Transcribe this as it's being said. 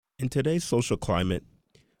In today's social climate,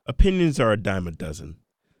 opinions are a dime a dozen.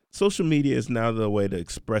 Social media is now the way to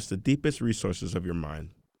express the deepest resources of your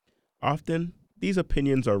mind. Often, these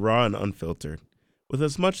opinions are raw and unfiltered, with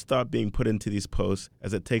as much thought being put into these posts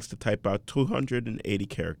as it takes to type out 280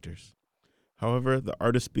 characters. However, the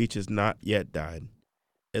art of speech has not yet died.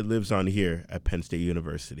 It lives on here at Penn State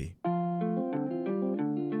University.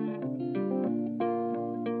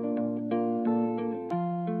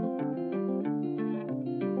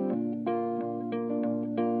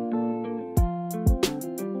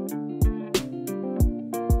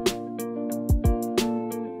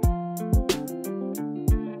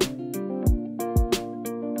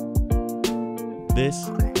 This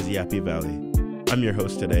is Yappy Valley. I'm your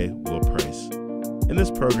host today, Will Price. In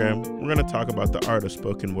this program, we're going to talk about the art of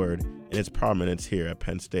spoken word and its prominence here at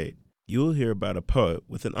Penn State. You will hear about a poet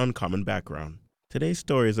with an uncommon background. Today's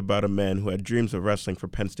story is about a man who had dreams of wrestling for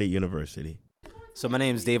Penn State University. So my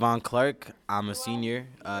name is Davon Clark. I'm a senior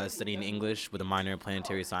studying English with a minor in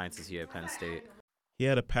planetary sciences here at Penn State. He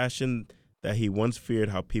had a passion that he once feared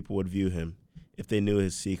how people would view him if they knew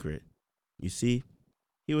his secret. You see,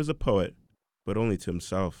 he was a poet, but only to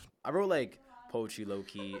himself. I wrote poetry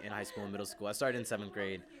low-key in high school and middle school. I started in 7th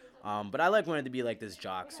grade, but I wanted to be this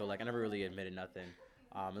jock, so I never really admitted nothing,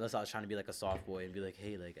 unless I was trying to be a soft boy and be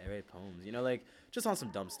hey, I write poems, just on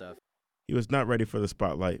some dumb stuff. He was not ready for the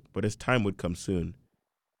spotlight, but his time would come soon.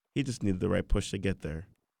 He just needed the right push to get there.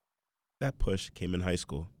 That push came in high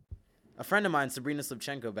school. A friend of mine, Sabrina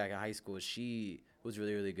Slipchenko, back in high school, she was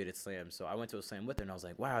really, really good at slam. So I went to a slam with her, and I was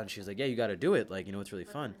like, wow. And she was like, yeah, you got to do it. It's really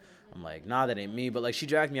fun. I'm like, nah, that ain't me. But, she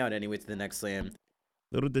dragged me out anyway to the next slam.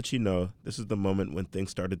 Little did she know, this is the moment when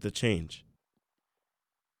things started to change.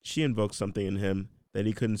 She invoked something in him that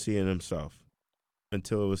he couldn't see in himself,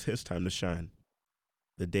 until it was his time to shine.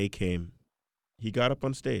 The day came. He got up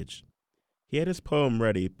on stage. He had his poem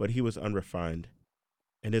ready, but he was unrefined,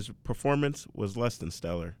 and his performance was less than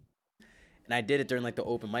stellar. And I did it during the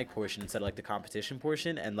open mic portion instead of the competition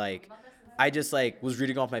portion, and I just was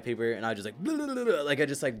reading off my paper, and I just blah, blah, blah, blah. I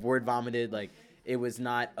just word vomited. It was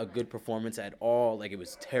not a good performance at all. It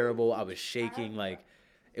was terrible. I was shaking.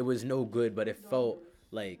 It was no good, but it felt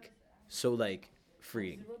so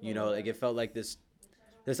freeing. It felt like this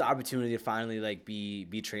opportunity to finally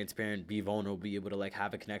be transparent, be vulnerable, be able to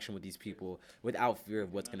have a connection with these people without fear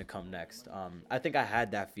of what's gonna come next. I think I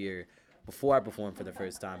had that fear before I performed for the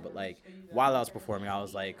first time, but while I was performing, I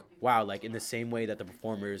was wow, in the same way that the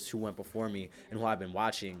performers who went before me and who I've been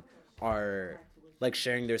watching are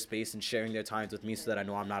sharing their space and sharing their times with me so that I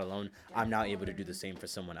know I'm not alone, I'm now able to do the same for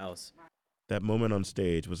someone else. That moment on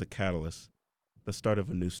stage was a catalyst, the start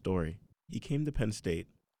of a new story. He came to Penn State,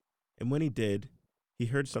 and when he did, he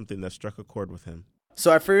heard something that struck a chord with him.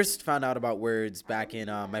 So I first found out about words back in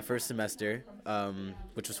my first semester,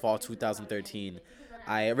 which was fall 2013.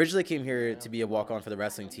 I originally came here to be a walk-on for the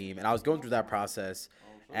wrestling team, and I was going through that process,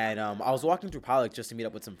 and I was walking through Pollock just to meet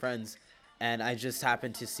up with some friends, and I just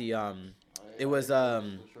happened to see it was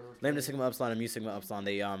Lambda Sigma Upsilon and Mu Sigma Upsilon.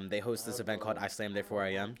 They host this event called I Slam Therefore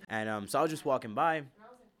I Am, and so I was just walking by,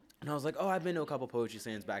 and I was like, oh, I've been to a couple poetry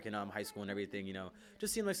slams back in high school and everything,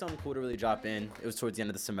 just seemed like something cool to really drop in. It was towards the end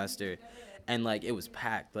of the semester, and it was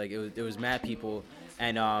packed. It was mad people,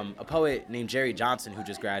 and a poet named Jerry Johnson who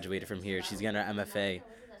just graduated from here. She's getting her MFA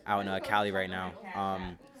out in Cali right now.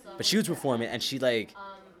 But she was performing, and she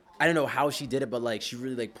I don't know how she did it, but she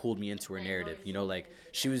really pulled me into her narrative.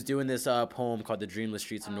 She was doing this poem called "The Dreamless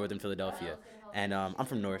Streets of Northern Philadelphia," and I'm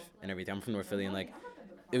from North and everything. I'm from North Philly, and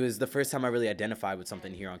it was the first time I really identified with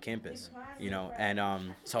something here on campus,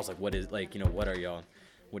 and so I was like, what is, what are y'all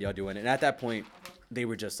doing? And at that point, they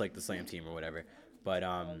were just the slam team or whatever. But,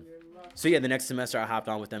 so yeah, the next semester I hopped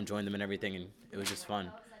on with them, joined them and everything, and it was just fun,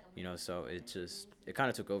 so it kind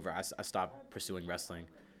of took over. I stopped pursuing wrestling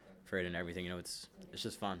for it and everything, it's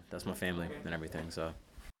just fun. That's my family and everything, so.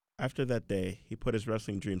 After that day, he put his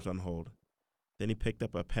wrestling dreams on hold. Then he picked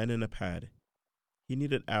up a pen and a pad. He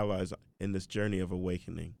needed allies in this journey of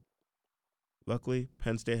awakening. Luckily,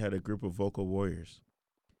 Penn State had a group of vocal warriors.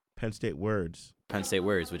 Penn State Words. Penn State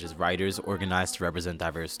Words, which is writers organized to represent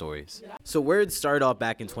diverse stories. So Words started off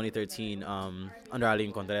back in 2013 under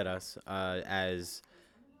Aline Contreras as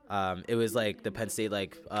it was the Penn State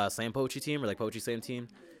slam poetry team or poetry slam team.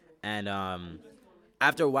 And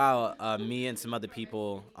after a while, me and some other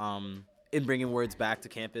people in bringing Words back to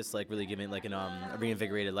campus, really giving a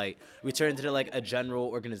reinvigorated light, we turned into a general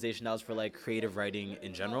organization that was for creative writing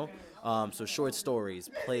in general. So short stories,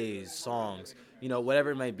 plays, songs,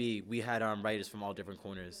 whatever it might be. We had writers from all different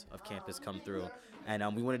corners of campus come through,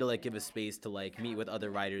 and we wanted to give a space to meet with other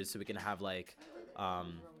writers so we can have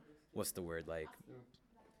what's the word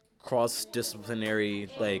cross-disciplinary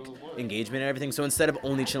like engagement and everything. So instead of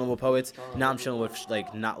only chilling with poets, now I'm chilling with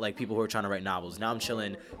like not like people who are trying to write novels. Now I'm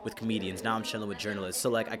chilling with comedians. Now I'm chilling with journalists. So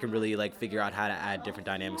like I can really like figure out how to add different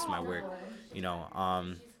dynamics to my work, you know.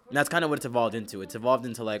 And that's kind of what it's evolved into. It's evolved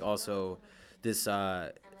into like also this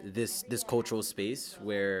this cultural space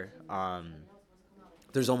where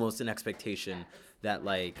there's almost an expectation that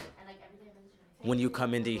like when you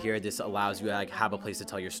come into here, this allows you to like have a place to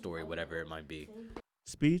tell your story, whatever it might be.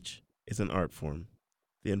 Speech is an art form.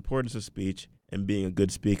 The importance of speech and being a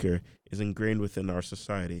good speaker is ingrained within our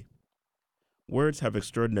society. Words have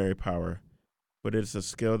extraordinary power, but it is a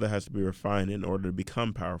skill that has to be refined in order to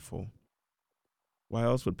become powerful. Why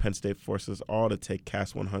else would Penn State force us all to take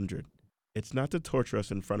CAS 100? It's not to torture us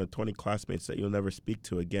in front of 20 classmates that you'll never speak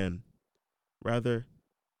to again. Rather,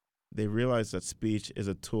 they realize that speech is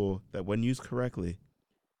a tool that, when used correctly,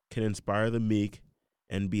 can inspire the meek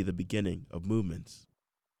and be the beginning of movements.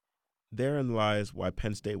 Therein lies why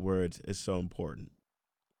Penn State Words is so important.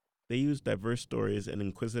 They use diverse stories and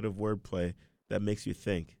inquisitive wordplay that makes you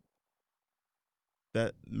think.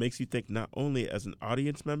 That makes you think not only as an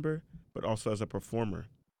audience member, but also as a performer.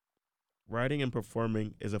 Writing and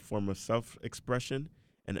performing is a form of self-expression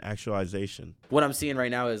and actualization. What I'm seeing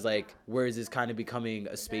right now is like Words is kind of becoming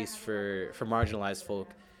a space for marginalized folk,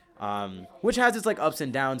 which has its like ups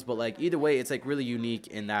and downs, but like either way, it's like really unique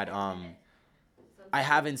in that I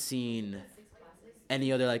haven't seen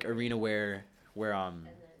any other like arena where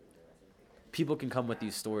people can come with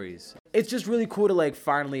these stories. It's just really cool to like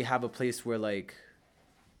finally have a place where like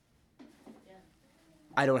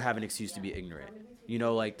I don't have an excuse to be ignorant. You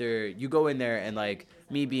know, like you go in there and like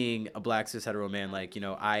me being a black cis hetero man, like, you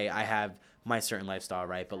know, I have my certain lifestyle,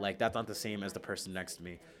 right? But like that's not the same as the person next to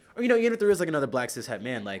me. Or, you know, even if there is like another black cis het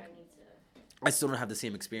man, like I still don't have the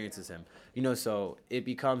same experience as him. You know, so it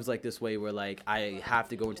becomes like this way where like I have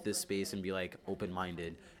to go into this space and be like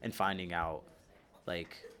open-minded and finding out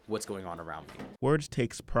like what's going on around me. Words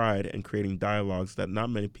takes pride in creating dialogues that not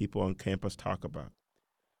many people on campus talk about.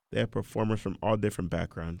 They have performers from all different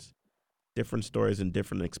backgrounds, different stories, and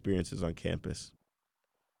different experiences on campus.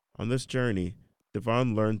 On this journey,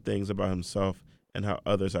 Devon learned things about himself and how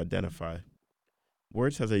others identify.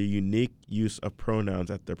 Words has a unique use of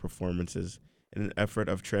pronouns at their performances in an effort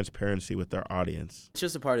of transparency with their audience. It's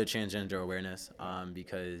just a part of transgender awareness,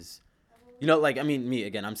 because, you know, like, I mean, me,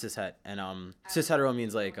 again, I'm cishet, and cis hetero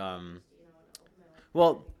means like,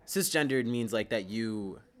 well, cisgendered means like that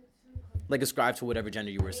you like ascribe to whatever gender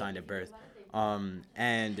you were assigned at birth,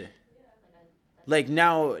 and like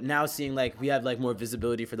now seeing like we have like more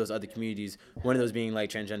visibility for those other communities, one of those being like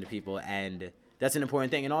transgender people, and that's an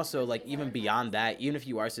important thing. And also like even beyond that, even if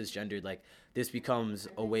you are cisgendered, like this becomes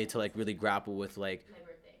a way to like really grapple with like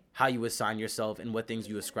how you assign yourself and what things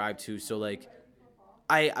you ascribe to. So like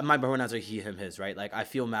my pronouns are he, him, his, right? Like I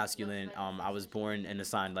feel masculine. I was born and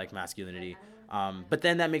assigned like masculinity. But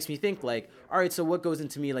then that makes me think like, all right, so what goes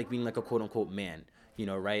into me like being like a quote unquote man, you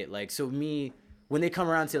know, right? Like, so me, when they come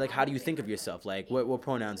around and say like, how do you think of yourself? Like what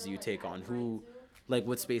pronouns do you take on? Who, like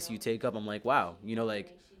what space do you take up? I'm like, wow, you know,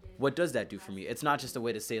 like what does that do for me? It's not just a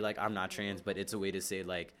way to say like, I'm not trans, but it's a way to say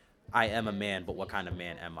like, I am a man, but what kind of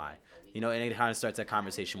man am I? You know, and it kind of starts a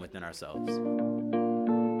conversation within ourselves.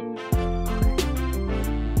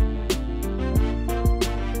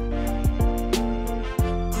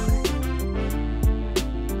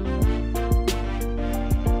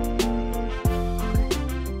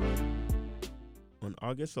 On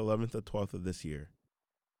August 11th or 12th of this year,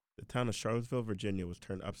 the town of Charlottesville, Virginia was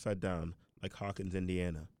turned upside down like Hawkins,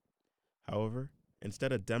 Indiana. However,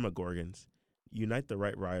 instead of demogorgons, Unite the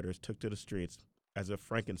Right rioters took to the streets as if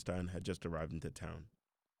Frankenstein had just arrived into town.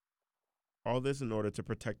 All this in order to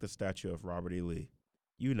protect the statue of Robert E. Lee.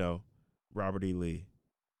 You know, Robert E. Lee,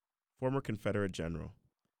 former Confederate general,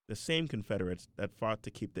 the same Confederates that fought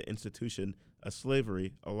to keep the institution of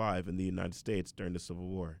slavery alive in the United States during the Civil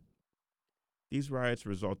War. These riots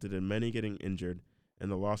resulted in many getting injured and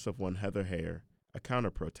the loss of one Heather Heyer, a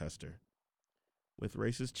counter-protester. With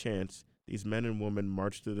racist chants, these men and women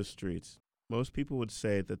marched through the streets. Most people would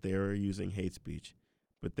say that they were using hate speech,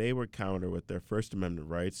 but they were counter with their First Amendment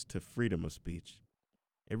rights to freedom of speech.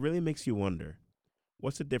 It really makes you wonder,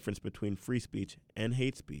 what's the difference between free speech and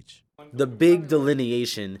hate speech? The big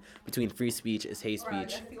delineation between free speech is hate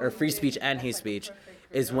speech, or free speech and hate speech,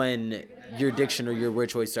 is when your diction or your word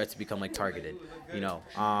choice starts to become like targeted, you know,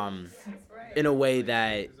 in a way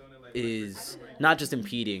that is not just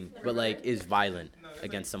impeding, but like is violent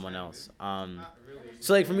against someone else.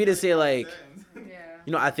 So like for me to say like,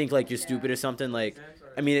 you know, I think like you're stupid or something, like,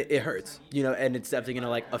 I mean, it hurts, you know, and it's definitely gonna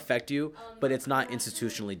like affect you, but it's not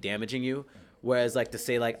institutionally damaging you. Whereas like to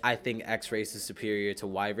say like I think X race is superior to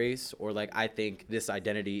Y race, or like I think this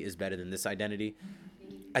identity is better than this identity,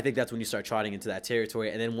 I think that's when you start trotting into that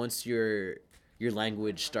territory. And then once your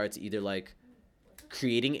language starts either like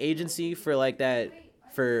creating agency for like that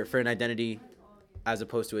for an identity as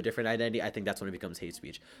opposed to a different identity, I think that's when it becomes hate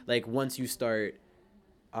speech. Like once you start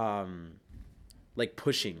like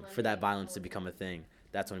pushing for that violence to become a thing,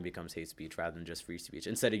 that's when it becomes hate speech rather than just free speech.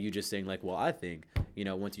 Instead of you just saying like, well, I think,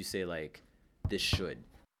 once you say like this should.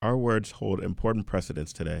 Our words hold important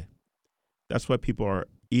precedence today. That's why people are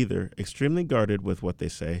either extremely guarded with what they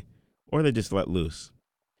say, or they just let loose.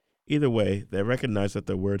 Either way, they recognize that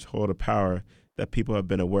their words hold a power that people have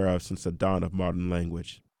been aware of since the dawn of modern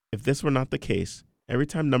language. If this were not the case, every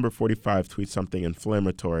time number 45 tweets something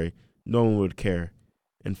inflammatory, no one would care.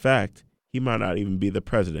 In fact, he might not even be the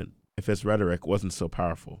president if his rhetoric wasn't so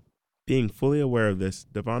powerful. Being fully aware of this,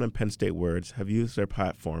 Devon and Penn State Words have used their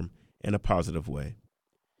platform in a positive way.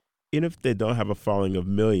 Even if they don't have a following of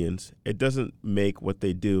millions, it doesn't make what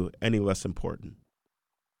they do any less important.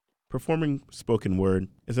 Performing spoken word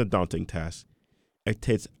is a daunting task. It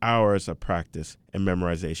takes hours of practice and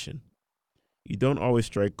memorization. You don't always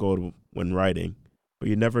strike gold when writing, but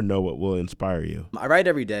you never know what will inspire you. I write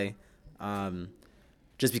every day,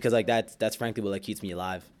 just because like that's frankly what like keeps me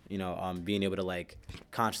alive. Being able to like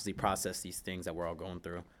consciously process these things that we're all going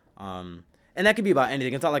through. And that could be about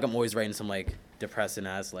anything. It's not like I'm always writing some like depressing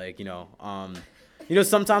ass like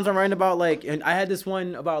sometimes I'm writing about like, and I had this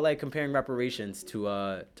one about like comparing reparations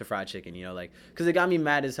to fried chicken, like because it got me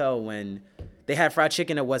mad as hell when they had fried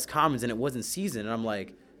chicken at West Commons and it wasn't seasoned, and I'm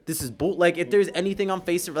like, this is bull. Like if there's anything I'm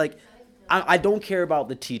facing, like I don't care about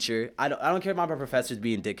the teacher. I don't care about my professors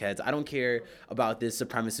being dickheads. I don't care about this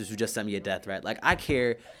supremacist who just sent me a death threat. Like I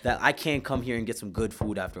care that I can't come here and get some good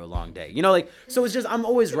food after a long day. So it's just I'm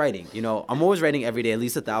always writing. I'm always writing every day, at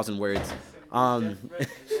least 1,000 words. And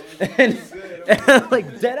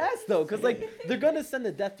like dead ass though, cause like they're gonna send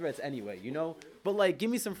the death threats anyway. But like give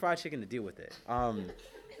me some fried chicken to deal with it.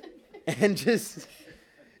 And just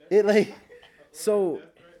it like so.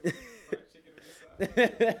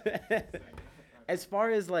 As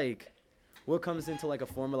far as like what comes into like a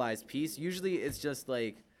formalized piece, usually it's just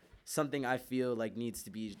like something I feel like needs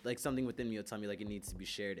to be like something within me will tell me like it needs to be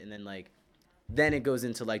shared, and then it goes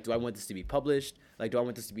into like, do I want this to be published? Like, do I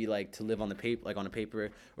want this to be like to live on the paper, like on a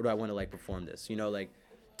paper, or do I want to like perform this? Like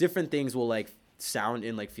different things will like sound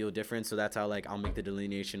and like feel different. So that's how like I'll make the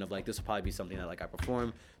delineation of like this will probably be something that like I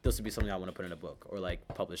perform. This will be something I want to put in a book or like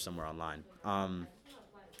publish somewhere online.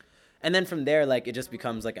 And then from there, like, it just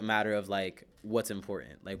becomes, like, a matter of, like, what's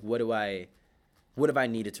important. Like, what have I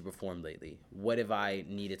needed to perform lately? What have I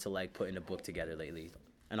needed to, like, put in a book together lately?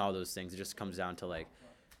 And all those things. It just comes down to, like,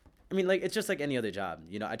 I mean, like, it's just like any other job.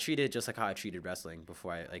 I treated it just like how I treated wrestling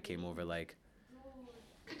before I, like, came over. Like,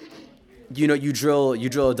 you drill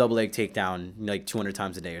a double leg takedown, like, 200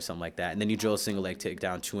 times a day or something like that. And then you drill a single leg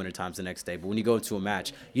takedown 200 times the next day. But when you go into a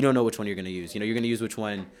match, you don't know which one you're going to use. You're going to use which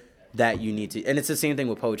one that you need to, and it's the same thing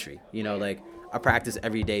with poetry. Like I practice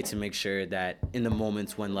every day to make sure that in the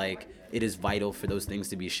moments when like it is vital for those things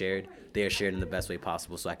to be shared, they are shared in the best way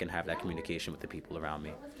possible so I can have that communication with the people around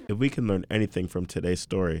me. If we can learn anything from today's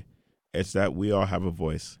story, it's that we all have a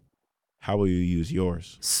voice. How will you use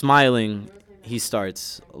yours? Smiling, he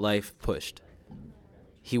starts, life pushed.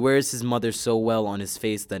 He wears his mother so well on his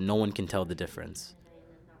face that no one can tell the difference.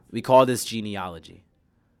 We call this genealogy.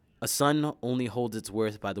 A sun only holds its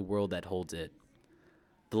worth by the world that holds it.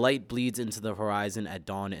 The light bleeds into the horizon at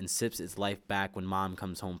dawn and sips its life back when mom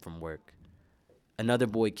comes home from work. Another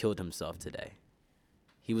boy killed himself today.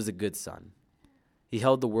 He was a good son. He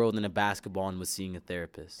held the world in a basketball and was seeing a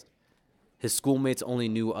therapist. His schoolmates only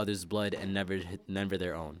knew others' blood and never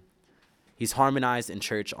their own. He's harmonized in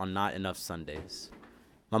church on not enough Sundays.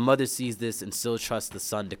 My mother sees this and still trusts the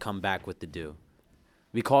sun to come back with the dew.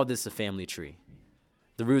 We call this a family tree.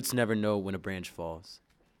 The roots never know when a branch falls.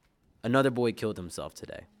 Another boy killed himself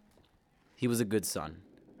today. He was a good son.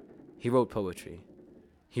 He wrote poetry.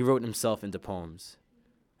 He wrote himself into poems.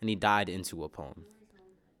 And he died into a poem.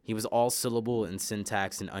 He was all syllable and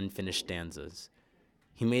syntax and unfinished stanzas.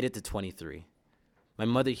 He made it to 23. My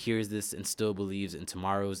mother hears this and still believes in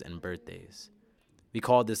tomorrows and birthdays. We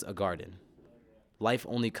call this a garden. Life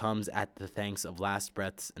only comes at the thanks of last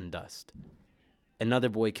breaths and dust. Another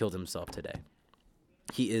boy killed himself today.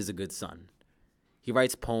 He is a good son. He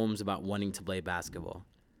writes poems about wanting to play basketball.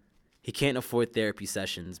 He can't afford therapy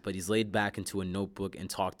sessions, but he's laid back into a notebook and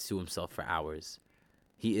talked to himself for hours.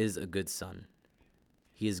 He is a good son.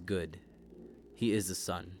 He is good. He is a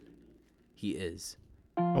son. He is.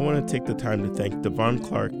 I want to take the time to thank Devon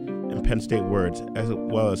Clark and and Penn State Words, as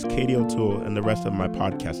well as Katie O'Toole and the rest of my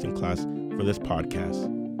podcasting class for this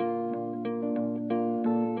podcast.